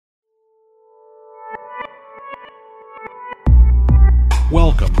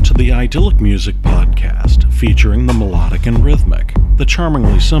Welcome to the Idyllic Music Podcast, featuring the melodic and rhythmic, the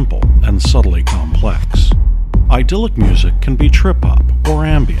charmingly simple and subtly complex. Idyllic music can be trip-hop or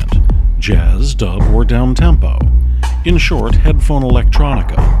ambient, jazz, dub, or down-tempo. In short, headphone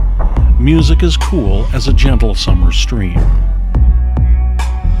electronica. Music is cool as a gentle summer stream.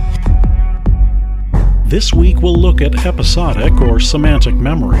 This week we'll look at episodic or semantic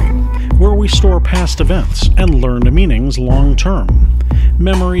memory, where we store past events and learned meanings long-term.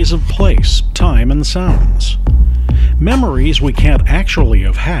 Memories of place, time, and sounds. Memories we can't actually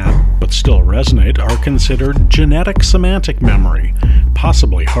have had, but still resonate, are considered genetic semantic memory,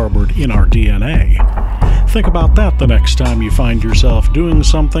 possibly harbored in our DNA. Think about that the next time you find yourself doing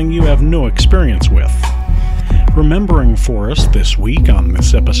something you have no experience with. Remembering for us this week on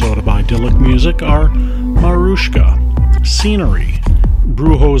this episode of Idyllic Music are Marushka, Scenery,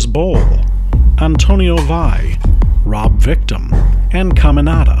 Brujo's Bowl, Antonio Vai, Rob Victim, and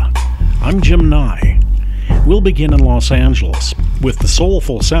Caminata. I'm Jim Nye. We'll begin in Los Angeles with the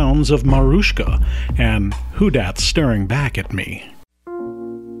soulful sounds of Marushka and Who Dat's Staring Back at Me.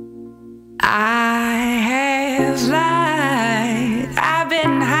 I have lied, I've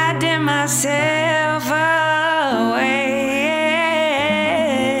been hiding myself away.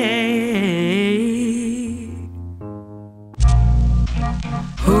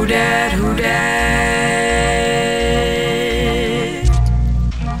 Who dat, who dat?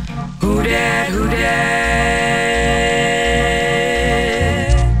 Who dat, who dat?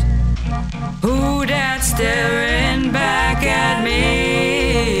 Who dat staring back at me?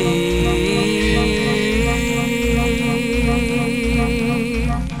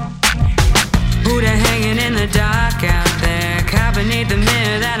 Who dat hanging in the dark out there, caught beneath the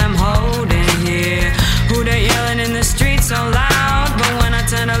mirror that I'm holding here? Who dat yelling in the street so loud, but when I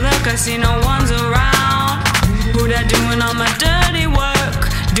turn to look I see no one's around? Who that doing all my dirty work,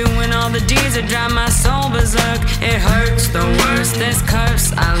 doing all the deeds that drive my soul berserk? It hurts the worst, this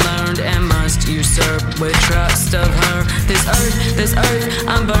curse I learned and must usurp with trust of her. This earth,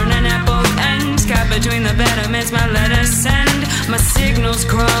 I'm burning at both ends, caught between the betterments my letters send. My signals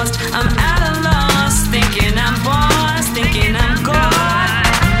crossed, I'm at a loss, thinking I'm boss, thinking I'm God.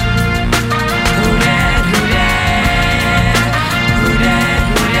 Who dat, who dat? Who dat,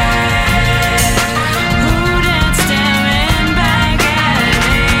 who dat? Who dat staring back at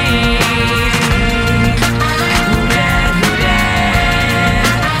me? Who dat, who dat?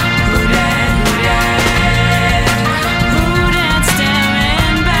 Who dat, who dat? Who dat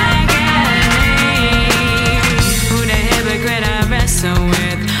staring back at me? Who the hypocrite I wrestle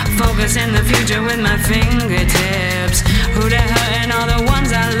with, focusing the future with my fingertips? Who that hurting all the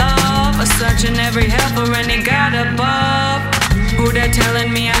ones I love, searching every hell for any God above? Who that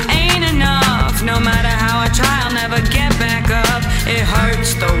telling me I ain't enough, no matter how I try I'll never get back up? It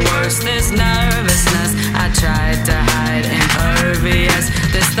hurts the worst, this nervousness I tried to hide, impervious.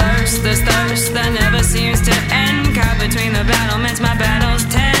 This thirst that never seems to end, caught between the battlements my battles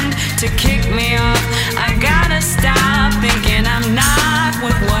tend to kick me off. I gotta stop thinking I'm not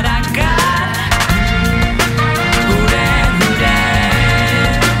with what I got. Who dat, who dat?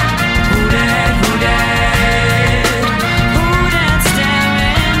 Who dat, who dat? Who dat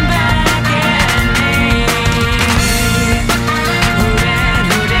staring back at me? Who dat,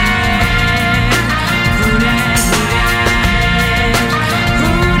 who dat? Who dat, who dat?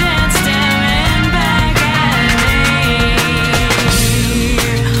 Who dat staring back at me?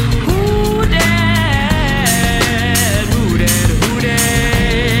 Who dat, who dat, who dat?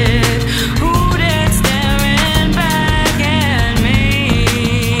 Who dat staring back at me?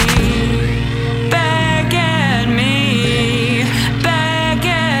 Back at me, back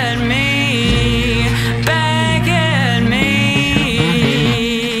at me, back at me.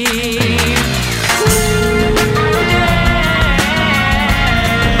 Who dat,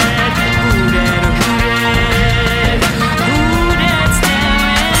 who dat, who dat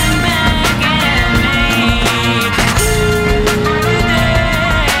staring back at me?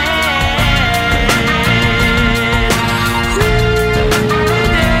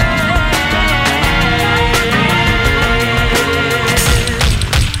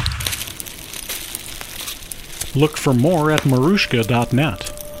 Look for more at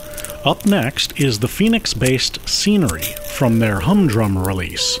marushka.net. Up next is the Phoenix-based Scenery from their Humdrum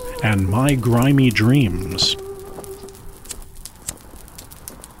release, and My Grimy Dreams.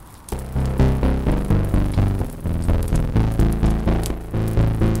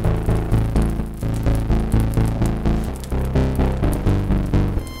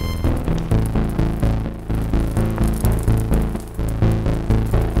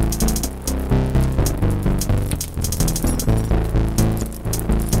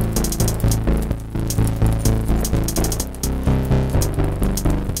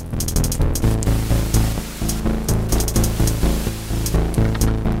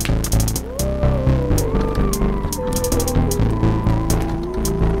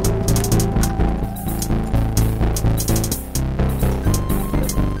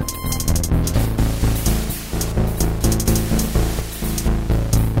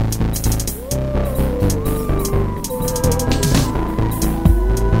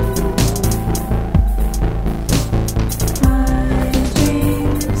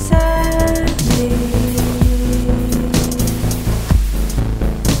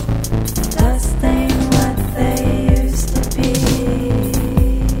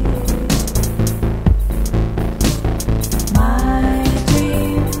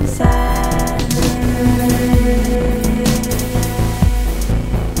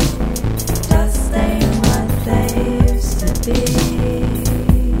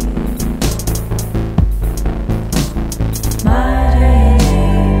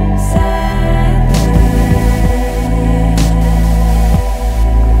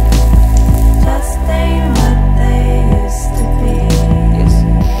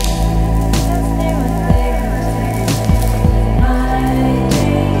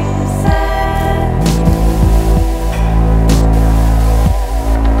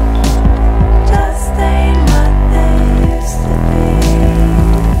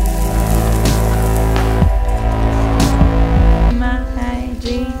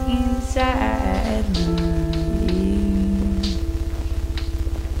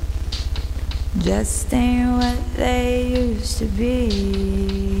 just ain't what they used to be.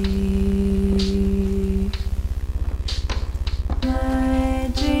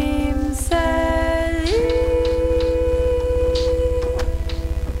 My dreams sadly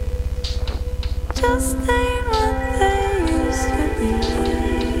just ain't what they used to be.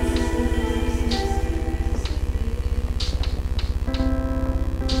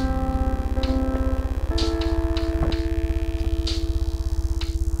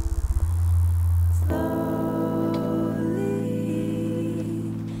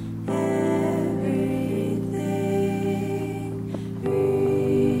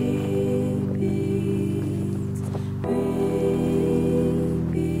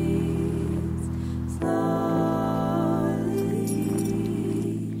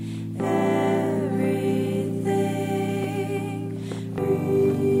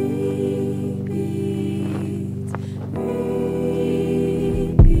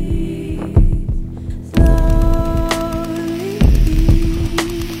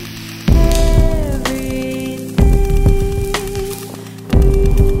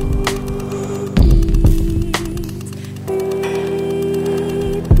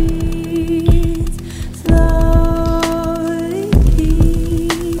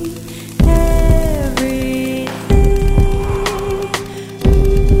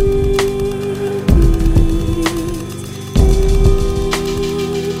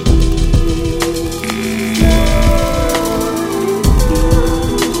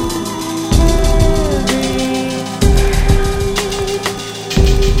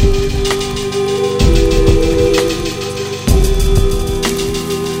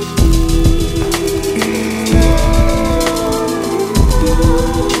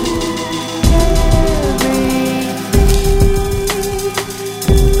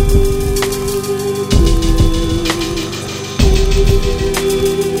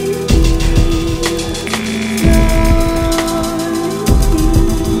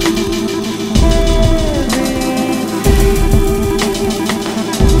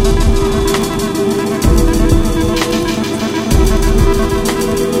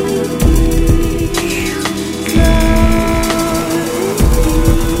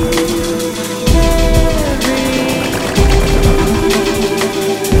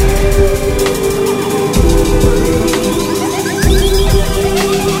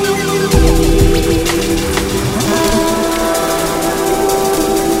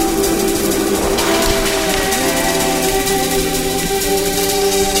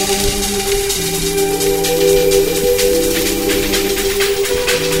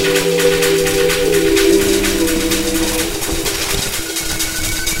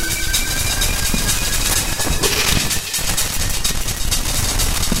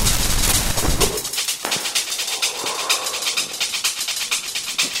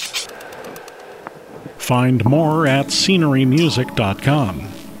 Find more at scenerymusic.com.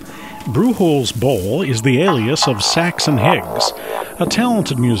 Brewhole's Bowl is the alias of Saxon Higgs, a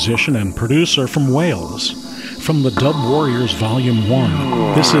talented musician and producer from Wales. From the Dub Warriors Volume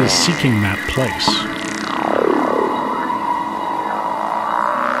 1, this is Seeking That Place.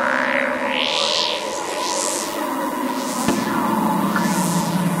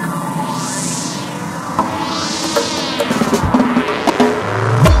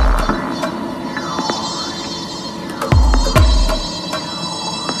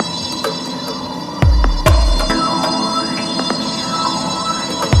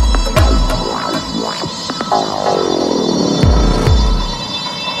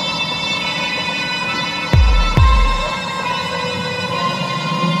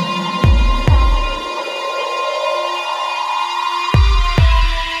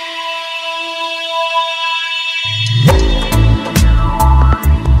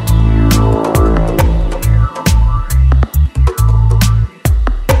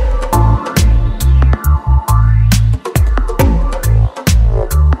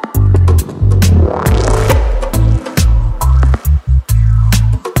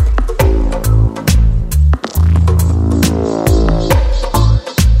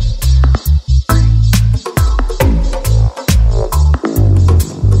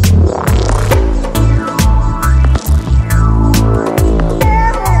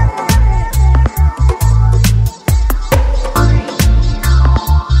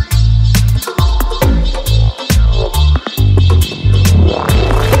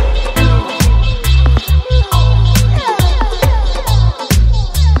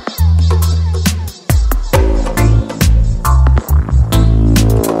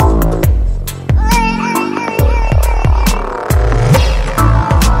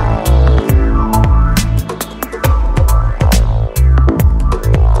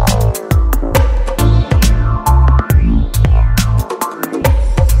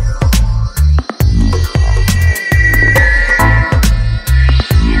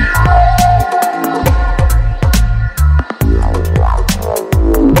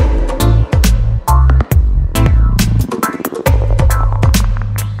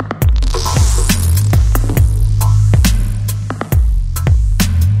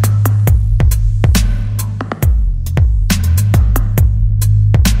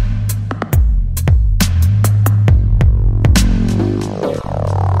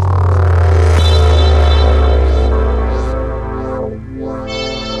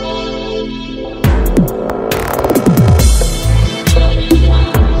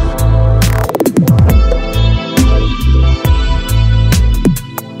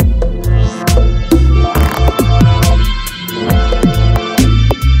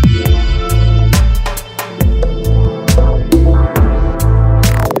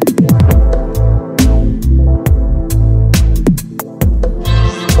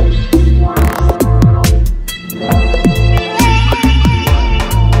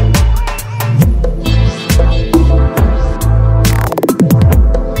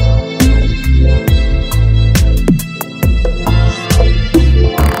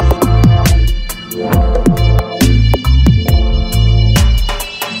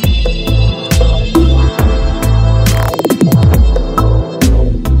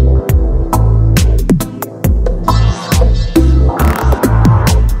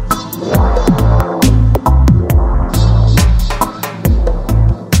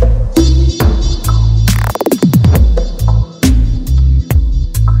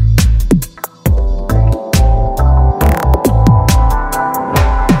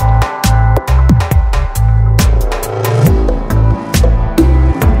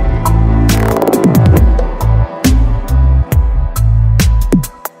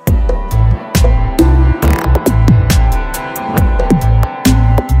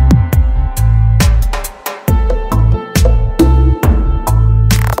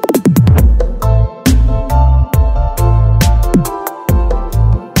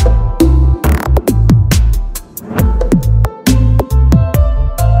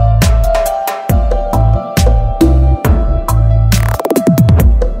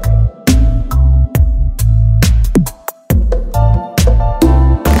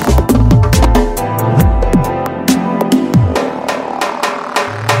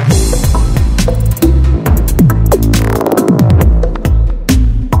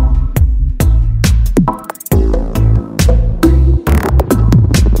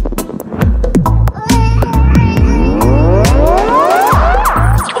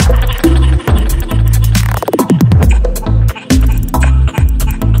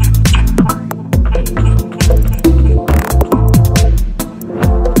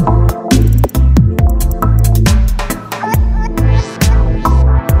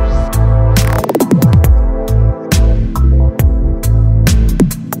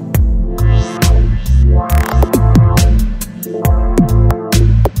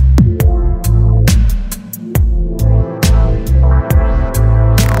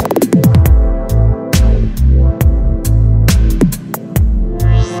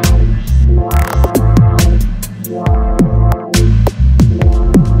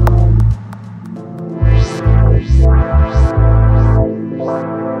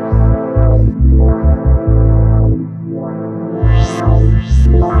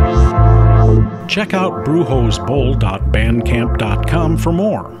 Check out bruhosbowl.bandcamp.com for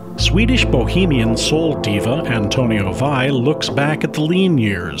more. Swedish bohemian soul diva Antonio Vai looks back at the lean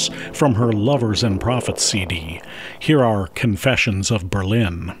years from her Lovers and Prophets CD. Here are Confessions of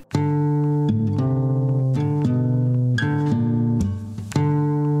Berlin.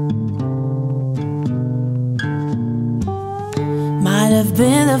 Might have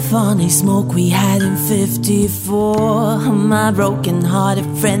been a funny smoke we had in 54. My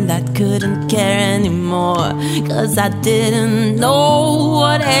broken-hearted friend that couldn't care anymore, 'cause I didn't know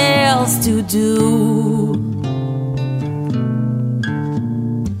what else to do.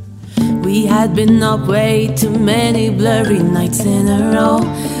 We had been up way too many blurry nights in a row,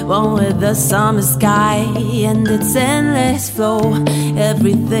 one with the summer sky and its endless flow.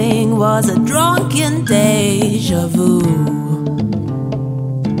 Everything was a drunken deja vu.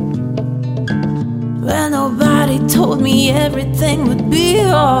 When nobody told me everything would be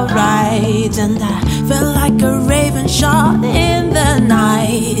alright, and I felt like a raven shot in the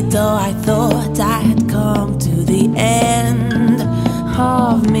night. Though I thought I had come to the end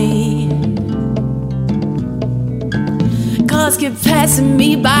of me. Cars kept passing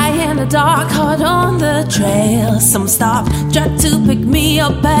me by in the dark, hard on the trail. Some stopped, tried to pick me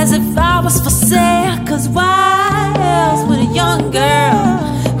up as if I was for sale. 'Cause why else would a young girl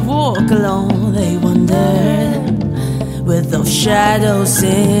walk alone, they wondered, with those shadows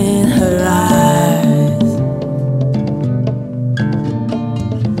in her eyes.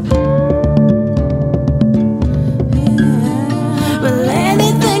 Well,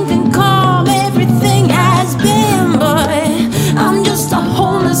 anything can calm, everything has been, boy. I'm just a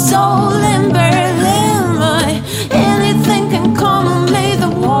homeless soul in Berlin, boy. Anything can calm and make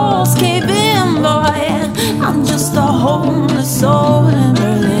the walls cave in, boy. I'm just a homeless soul in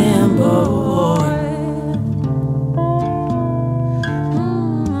Berlin, boy.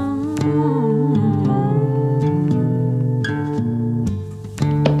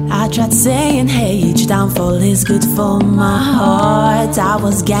 I tried saying, hey, each downfall is good for my heart. I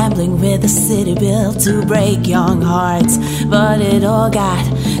was gambling with the city built to break young hearts, but it all got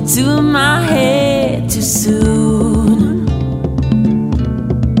to my head too soon.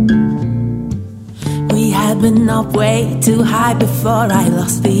 We had been up way too high before I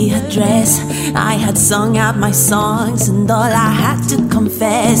lost the address. I had sung out my songs and all I had to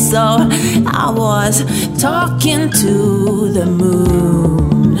confess, so I was talking to the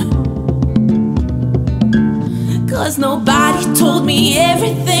moon. 'Cause nobody told me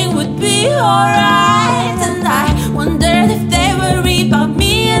everything would be alright, and I wondered if they worried about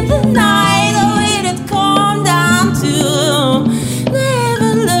me in the night. Oh, it had come down to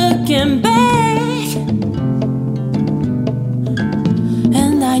never looking back,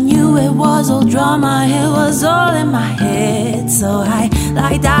 and I knew it was all drama, it was all in my head. So I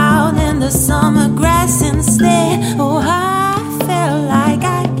lied down in the summer grass instead. Oh, I felt like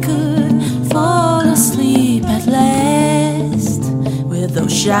I could fall asleep at last, with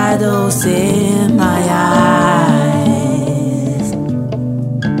those shadows in my eyes.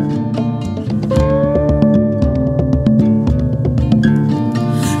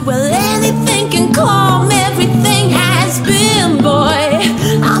 Well, anything can calm, everything has been, boy.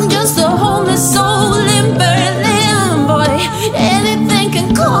 I'm just a homeless soul in Berlin, boy. Anything can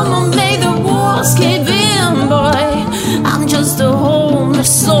calm and make the walls cave in, boy. I'm just a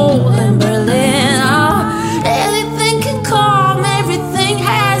homeless soul in Berlin. Oh, anything can calm, everything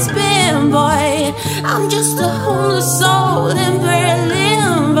has been, boy. I'm just a homeless soul in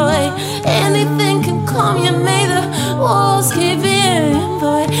Berlin, boy. Anything can calm, you made the walls cave in,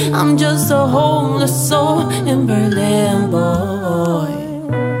 boy. I'm just a homeless soul in Berlin, boy.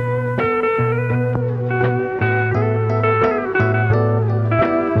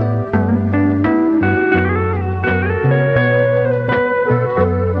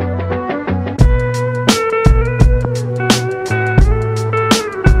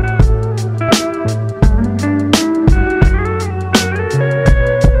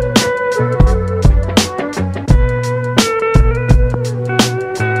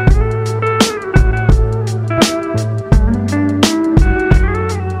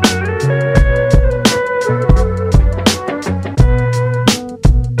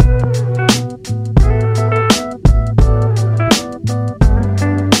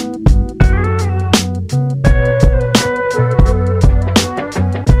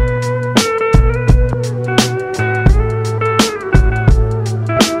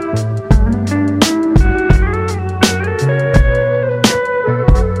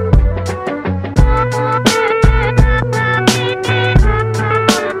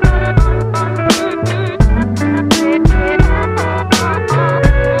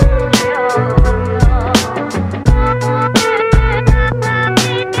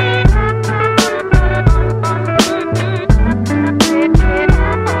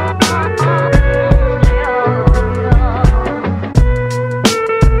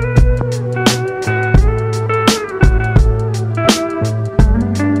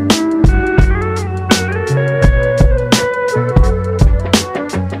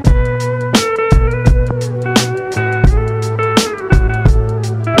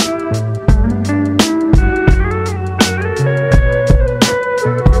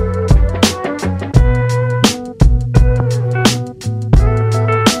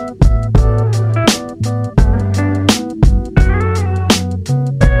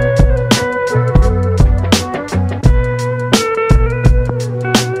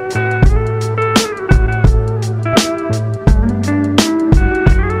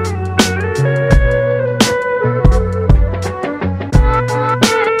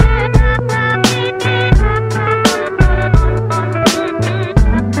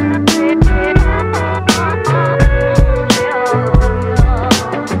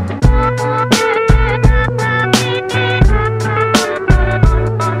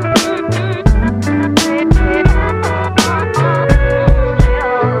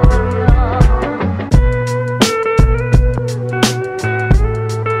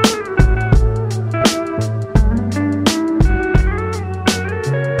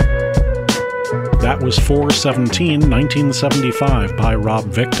 was 4/17/1975 by Rob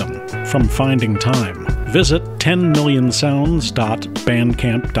Victim. From Finding Time, visit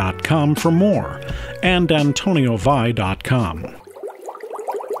 10millionsounds.bandcamp.com for more, and antoniovai.com.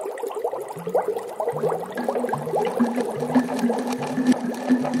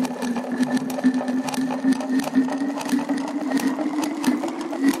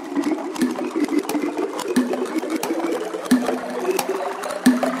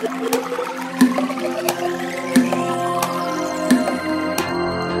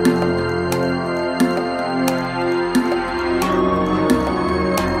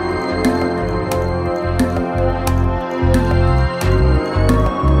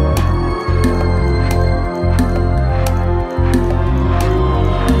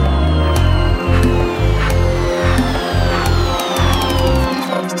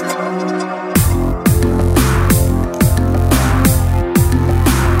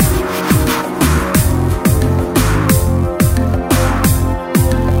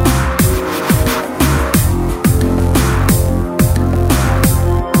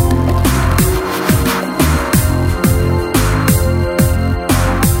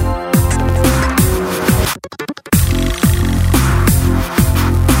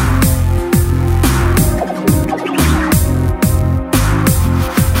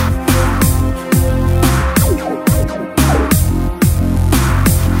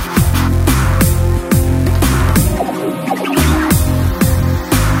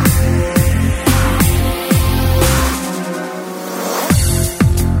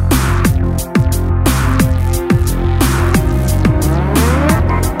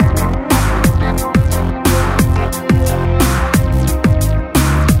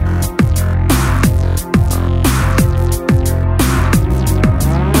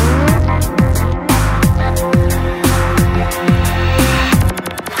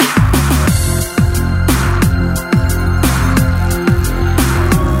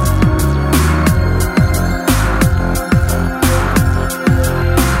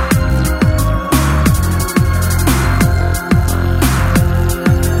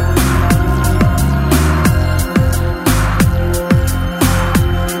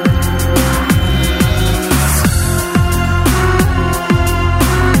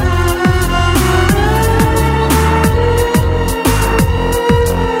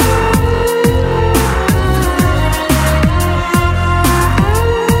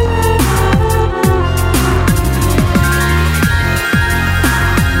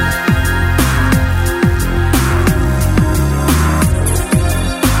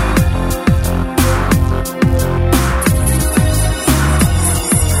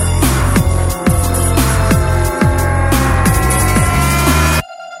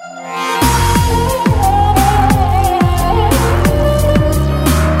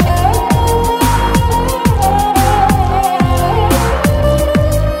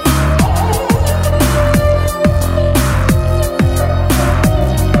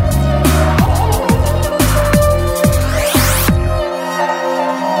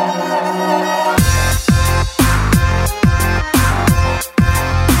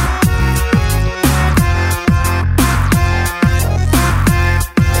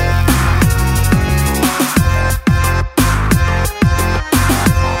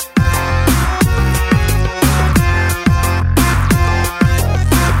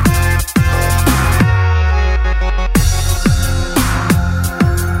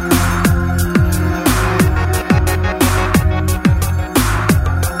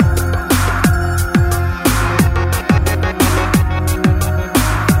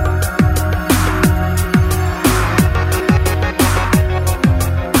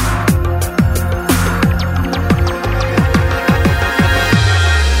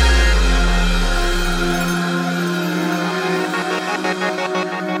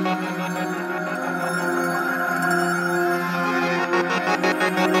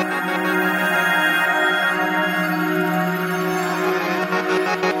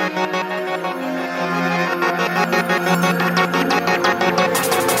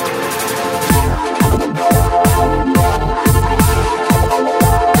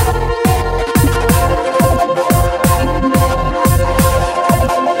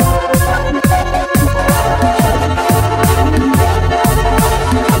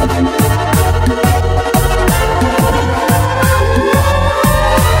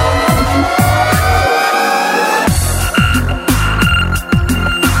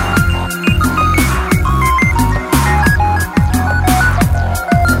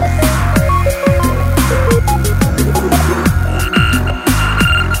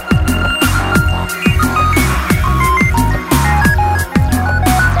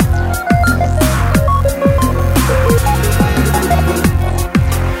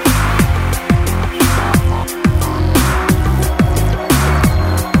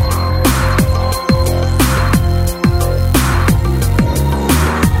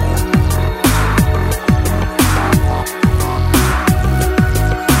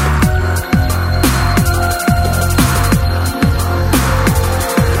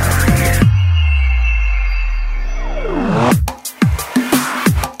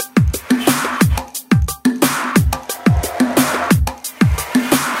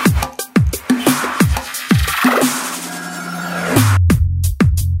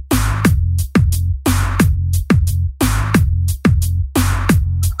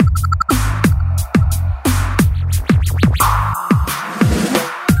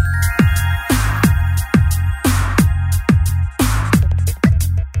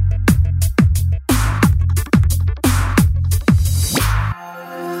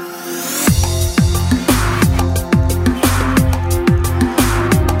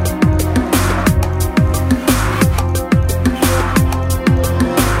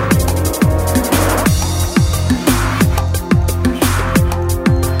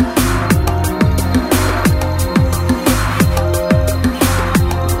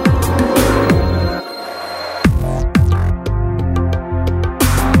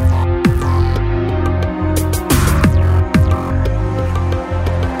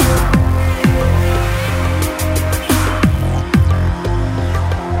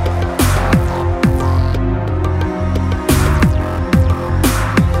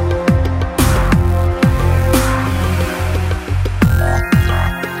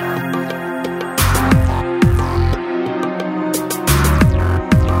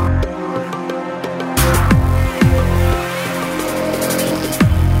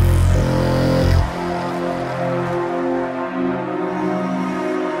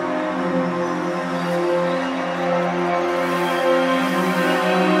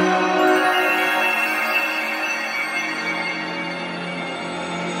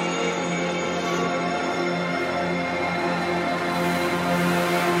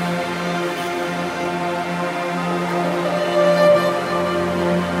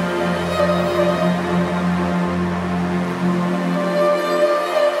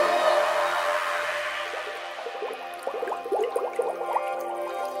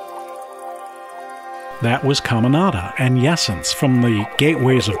 That was Caminata and Yessence from the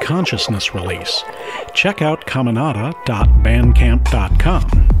Gateways of Consciousness release. Check out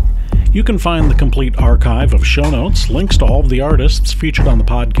caminata.bandcamp.com. You can find the complete archive of show notes, links to all of the artists featured on the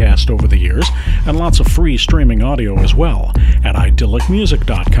podcast over the years, and lots of free streaming audio as well at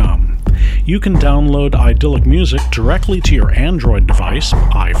idyllicmusic.com. You can download Idyllic Music directly to your Android device,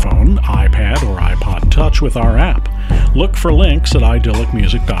 iPhone, iPad, or iPod Touch with our app. Look for links at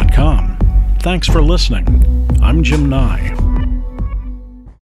idyllicmusic.com. Thanks for listening. I'm Jim Nye.